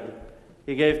bread.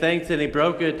 He gave thanks and he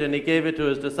broke it, and he gave it to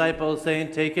his disciples,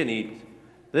 saying, "Take and eat.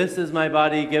 This is my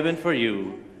body given for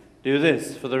you. Do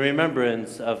this for the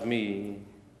remembrance of me."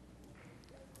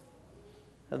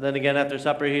 And then again after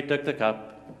supper he took the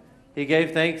cup. He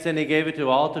gave thanks and he gave it to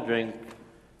all to drink,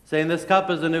 saying, "This cup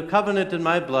is a new covenant in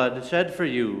my blood, shed for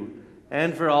you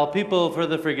and for all people for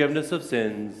the forgiveness of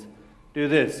sins. Do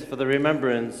this for the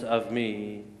remembrance of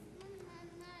me."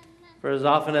 For as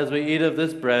often as we eat of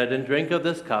this bread and drink of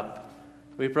this cup,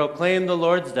 we proclaim the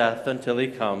Lord's death until he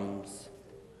comes.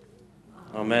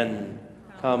 Amen.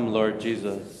 Come, Lord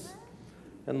Jesus.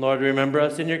 And Lord, remember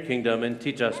us in your kingdom and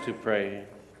teach us to pray.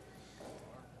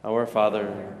 Our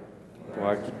Father, who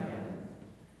art in heaven,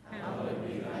 Hallowed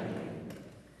be thy name.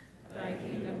 Thy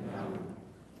kingdom come,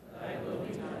 thy will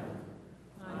be done,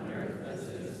 on earth as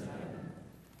it is in heaven.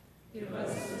 Give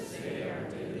us this day our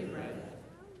daily bread,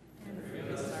 and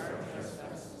forgive us our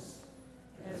trespasses,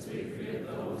 as we forgive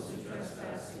those who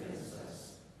trespass against us.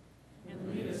 And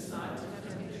lead us not into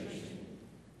temptation,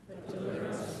 but deliver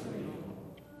us from evil.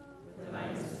 For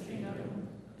thine is the kingdom,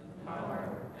 and the power,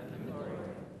 and the glory,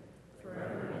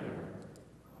 forever and ever.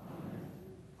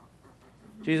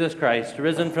 Jesus Christ,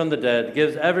 risen from the dead,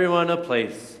 gives everyone a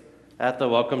place at the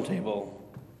welcome table.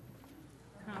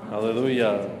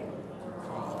 Hallelujah.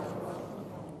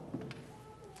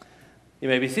 You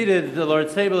may be seated. The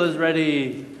Lord's table is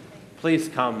ready. Please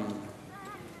come.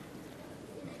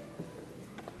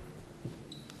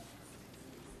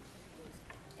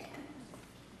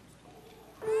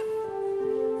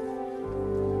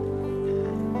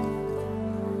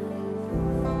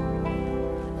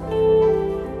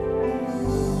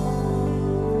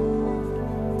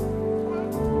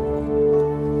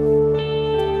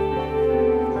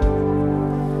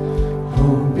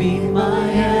 Home be my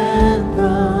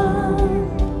anthem,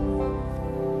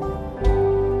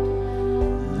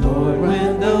 Lord,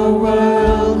 when the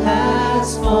world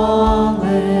has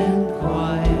fallen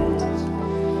quiet,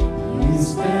 you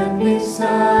stand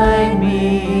beside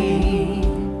me.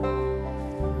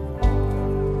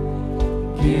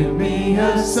 Give me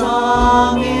a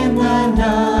song in the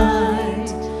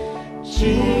night,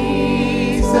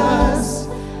 Jesus,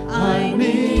 I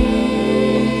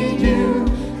need you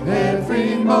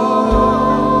every moment.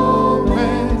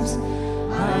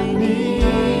 I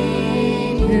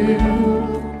need you.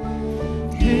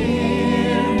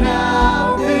 Hear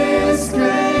now this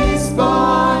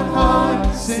grace-born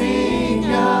heart sing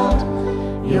out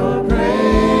your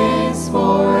praise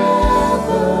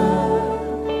forever.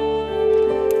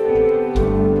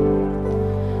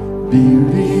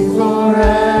 Beauty for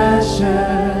ashes,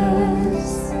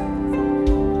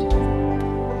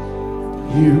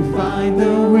 you find Find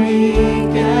the weak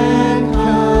and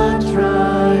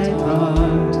contrite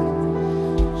heart,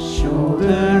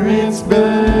 shoulder its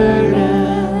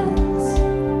burdens,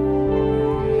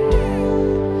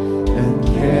 and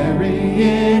carry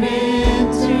it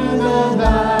into the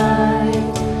light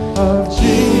of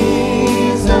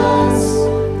Jesus.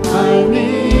 I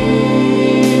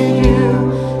need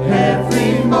you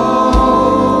every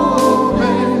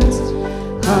moment.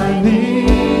 I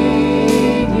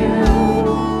need you.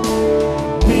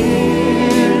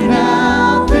 Hear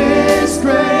now this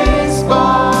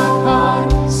grace-bought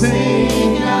heart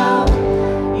sing out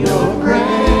your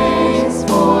praise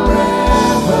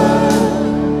forever.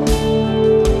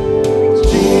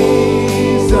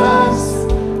 Jesus,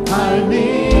 I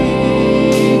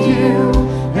need you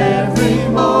every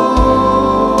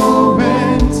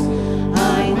moment. I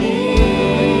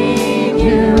need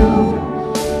you.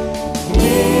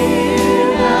 Hear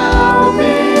now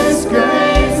this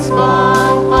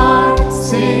grace-bought heart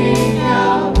sing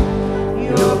out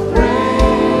your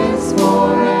praise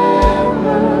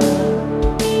forever.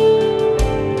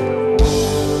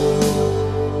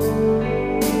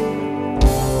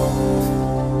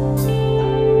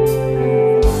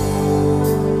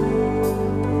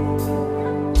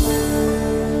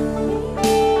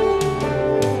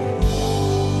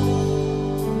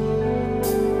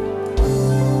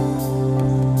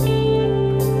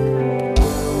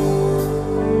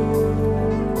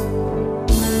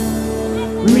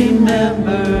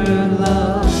 Remember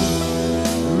love,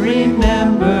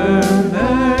 remember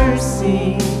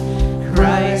mercy,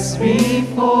 Christ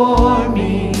before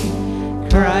me,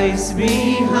 Christ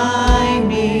behind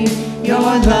me. Your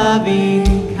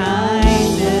loving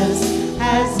kindness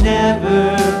has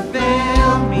never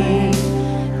failed me.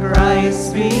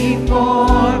 Christ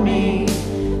before me,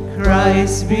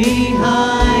 Christ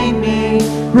behind me.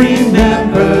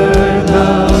 Remember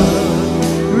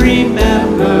love,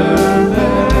 remember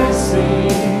mercy,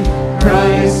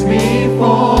 Christ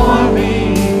before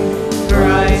me,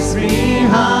 Christ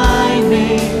behind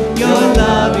me. Your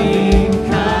loving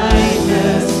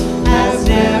kindness has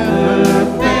never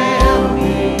failed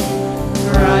me.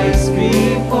 Christ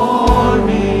before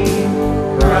me,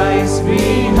 Christ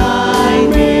behind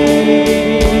me.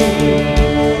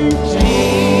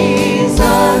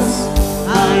 Jesus, I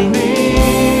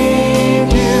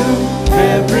need you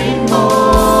every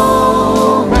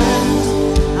moment.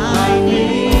 I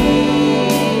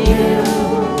need you.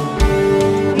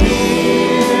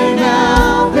 Hear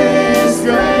now this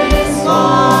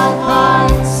grace-bought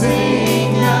heart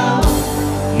sing out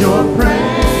your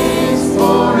praise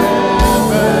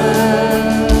forever.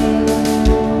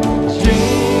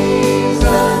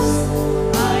 Jesus,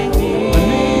 I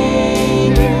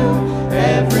need you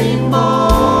every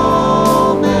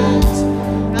moment.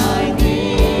 I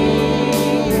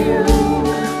need you.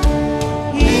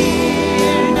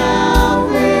 Hear now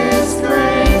this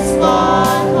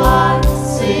grace-bought heart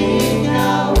sing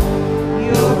out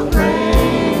your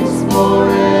praise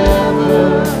forever.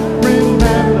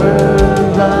 Remember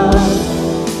love,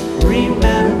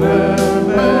 remember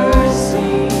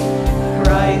mercy,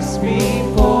 Christ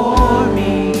before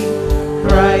me,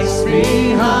 Christ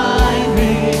behind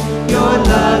me. Your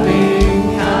loving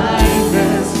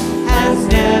kindness has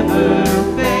never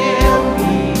failed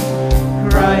me.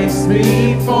 Christ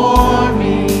before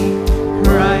me,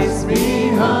 Christ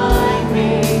behind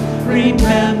me.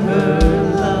 Remember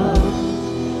love,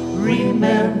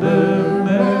 remember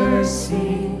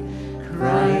mercy,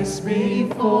 Christ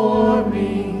before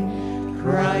me,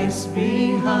 Christ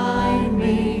behind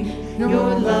me.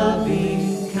 Your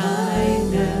loving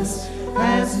kindness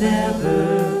has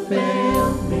never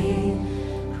failed me.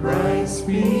 Christ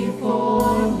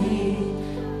before me,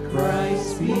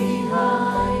 Christ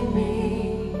behind me.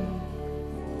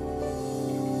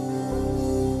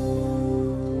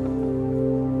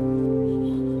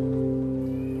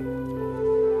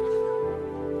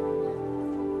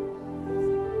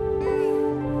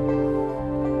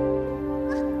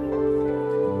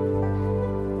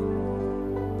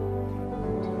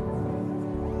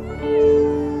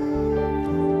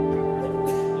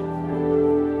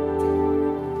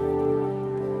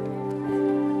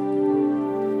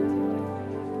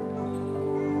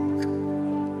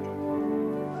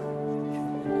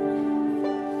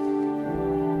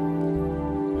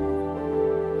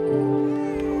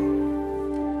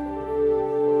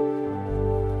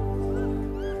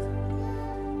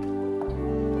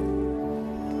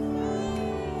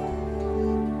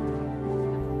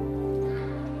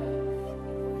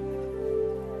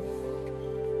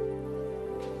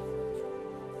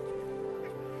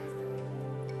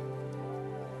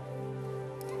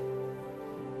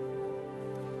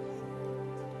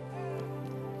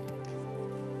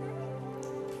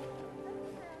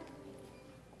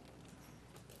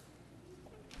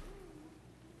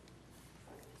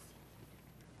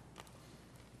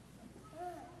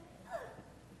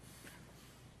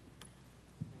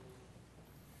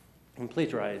 And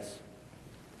please rise.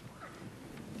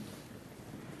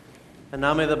 And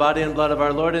now may the body and blood of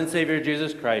our Lord and Savior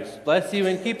Jesus Christ bless you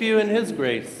and keep you in his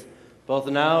grace, both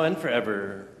now and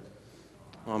forever.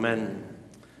 Amen.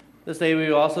 This day we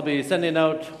will also be sending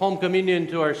out home communion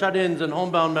to our shut-ins and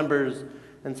homebound members,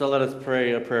 and so let us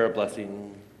pray a prayer of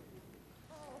blessing.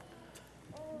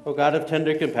 O God of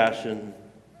tender compassion,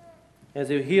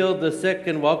 as you healed the sick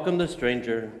and welcomed the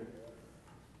stranger,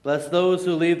 bless those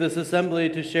who leave this assembly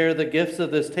to share the gifts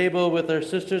of this table with our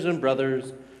sisters and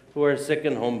brothers who are sick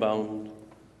and homebound.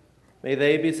 May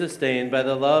they be sustained by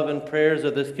the love and prayers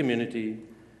of this community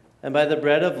and by the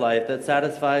bread of life that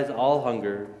satisfies all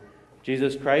hunger,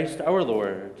 Jesus Christ our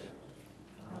Lord.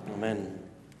 Amen.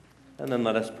 And then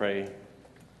let us pray.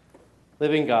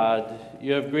 Living God,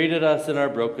 you have greeted us in our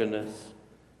brokenness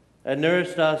and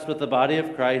nourished us with the body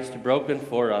of Christ broken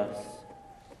for us.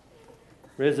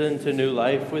 Risen to new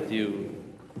life with you,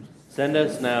 send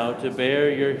us now to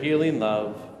bear your healing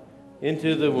love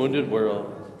into the wounded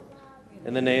world.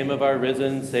 In the name of our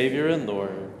risen Savior and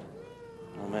Lord.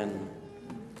 Amen.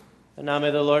 And now may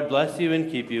the Lord bless you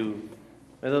and keep you.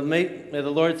 May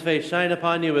the Lord's face shine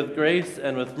upon you with grace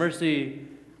and with mercy.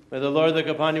 May the Lord look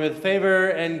upon you with favor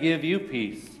and give you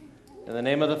peace. In the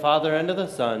name of the Father, and of the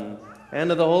Son,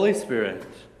 and of the Holy Spirit.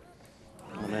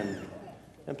 Amen.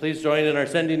 And please join in our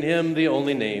sending hymn, The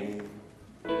Only Name.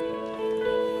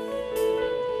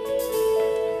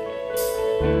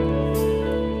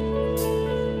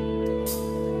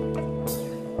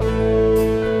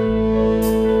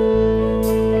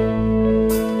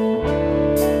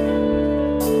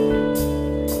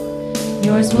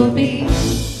 Yours will be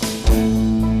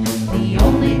the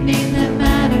only name that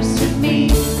matters to me,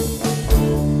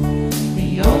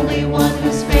 the only one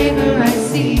whose favor I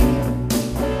see,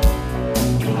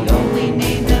 the only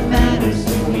name that matters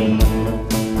to me.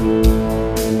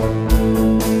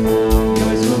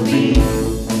 Yours will be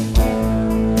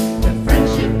the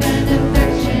friendship and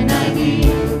affection I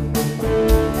need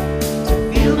to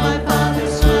feel my Father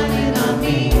smiling on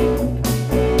me,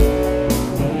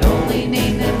 the only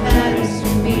name that matters to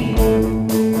me.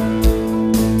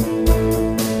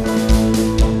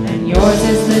 And yours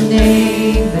is the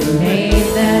name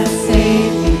that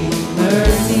saved me,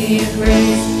 mercy and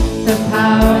grace, the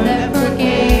power that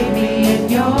forgave me, and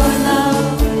your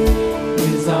love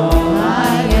is all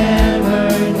I ever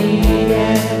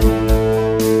needed.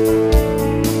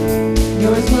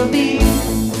 Yours will be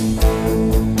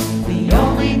the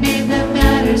only name that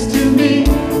matters to me,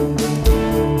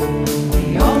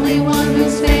 the only one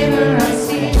whose favor I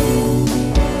see,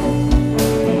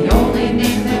 the only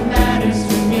name that matters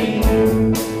to me.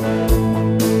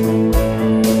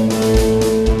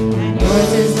 And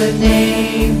yours is the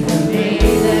name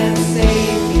that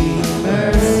saved me,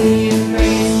 mercy and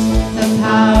grace, the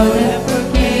power that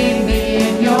forgave me,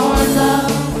 and your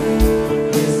love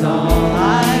is all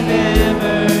I've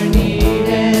ever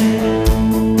needed.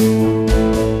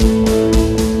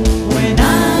 When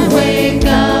I wake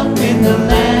up in the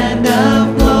land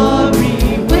of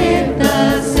glory with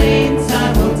the saints,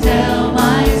 I will tell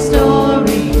my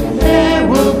story. There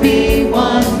will be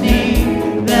one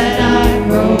name that I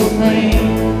proclaim.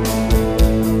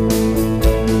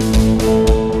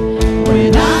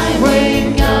 When I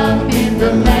wake up in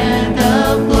the land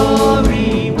of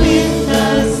glory with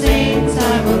the saints,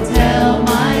 I will tell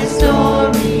my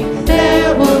story.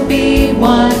 There will be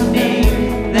one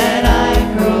name that I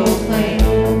proclaim.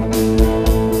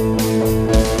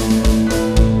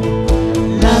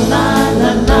 La la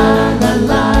la la la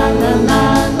la la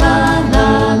la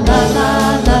la la la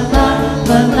la la la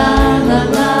la la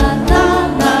la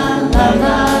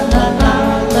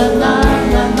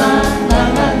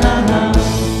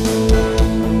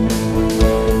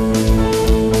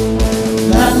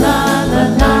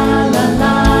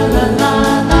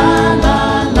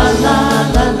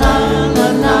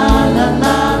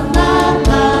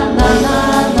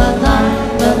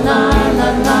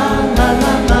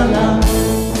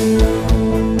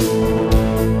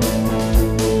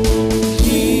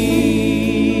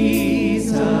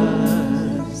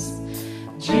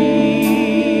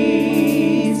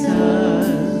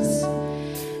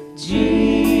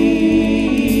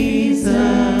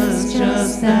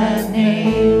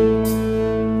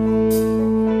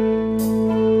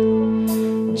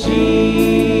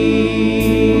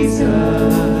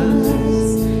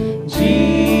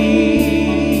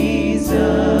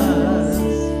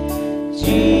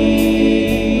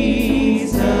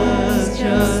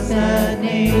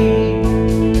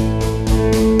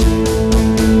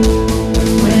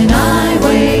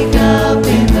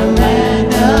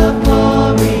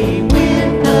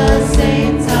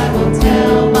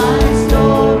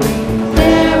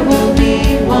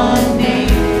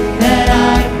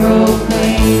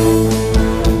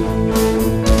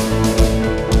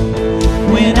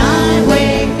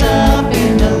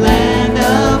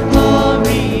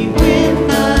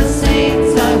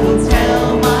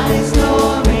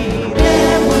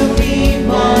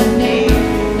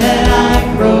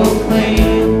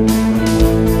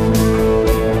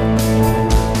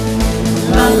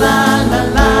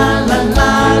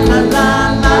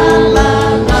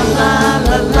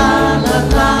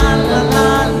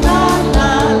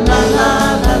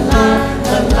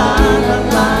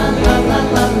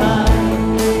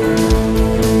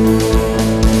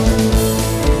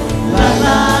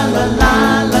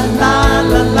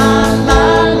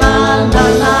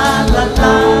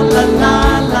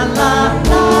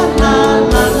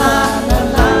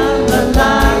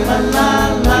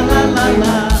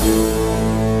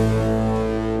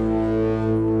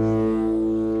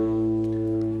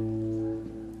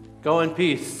Go in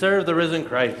peace. Serve the risen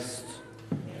Christ.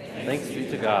 Thanks be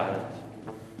to God.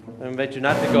 I invite you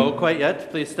not to go quite yet.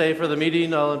 Please stay for the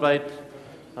meeting. I'll invite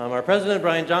our President,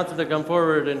 Brian Johnson, to come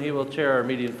forward, and he will chair our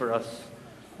meeting for us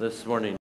this morning.